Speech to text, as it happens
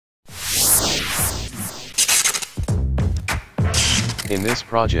In this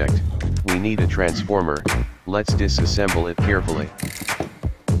project, we need a transformer. Let's disassemble it carefully.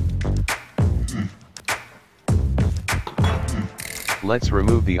 Let's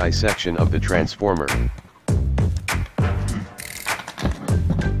remove the I section of the transformer.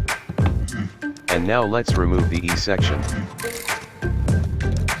 And now let's remove the E section.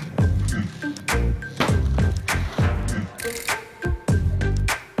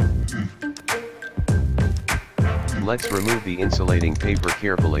 Let's remove the insulating paper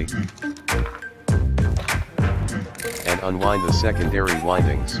carefully and unwind the secondary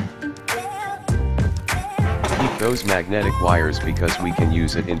windings. Keep those magnetic wires because we can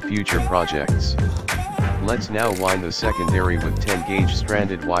use it in future projects. Let's now wind the secondary with 10 gauge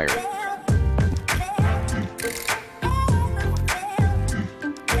stranded wire.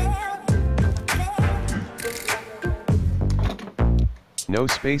 No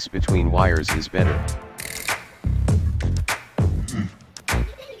space between wires is better.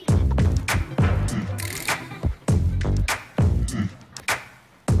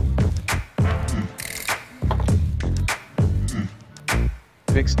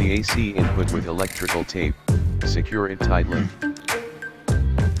 Fix the AC input with electrical tape, secure it tightly.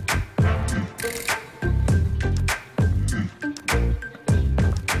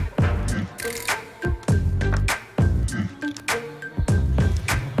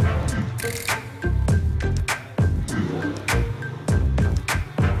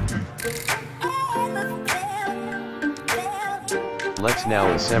 Let's now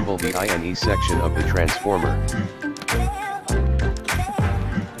assemble the I and E section of the transformer.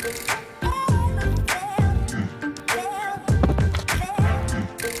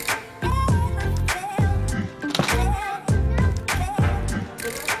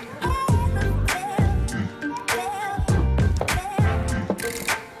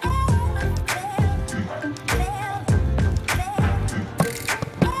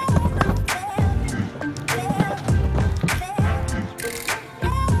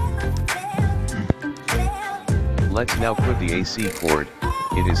 Let's now put the AC cord.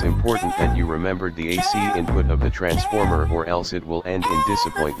 It is important that you remembered the AC input of the transformer or else it will end in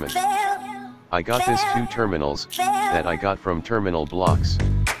disappointment. I got this 2 terminals, that I got from terminal blocks.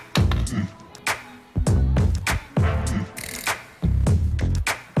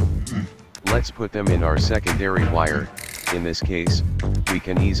 Let's put them in our secondary wire. In this case, we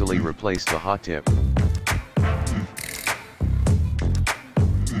can easily replace the hot tip.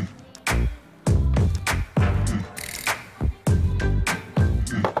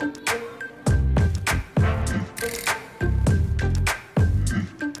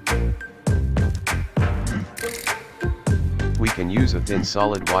 We can use a thin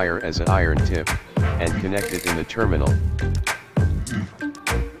solid wire as an iron tip, and connect it in the terminal.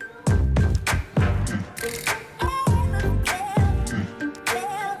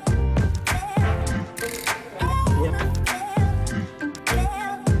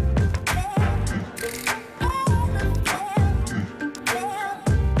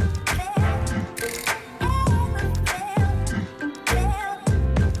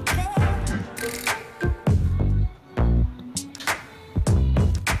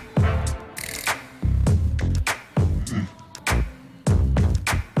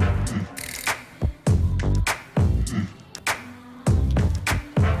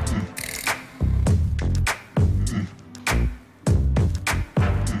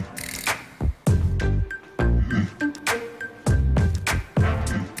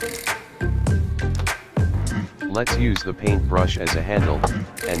 Let's use the paintbrush as a handle,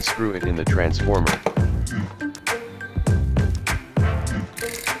 and screw it in the transformer.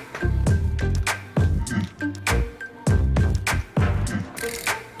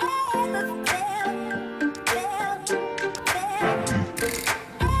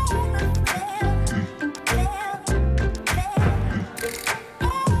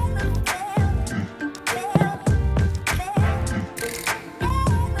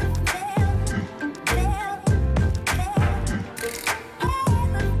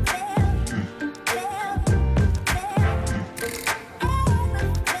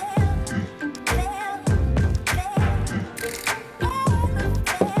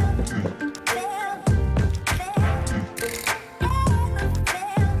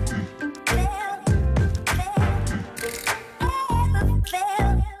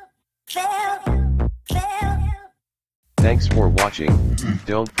 Thanks for watching.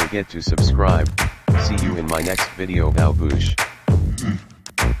 Don't forget to subscribe. See you in my next video. Bye.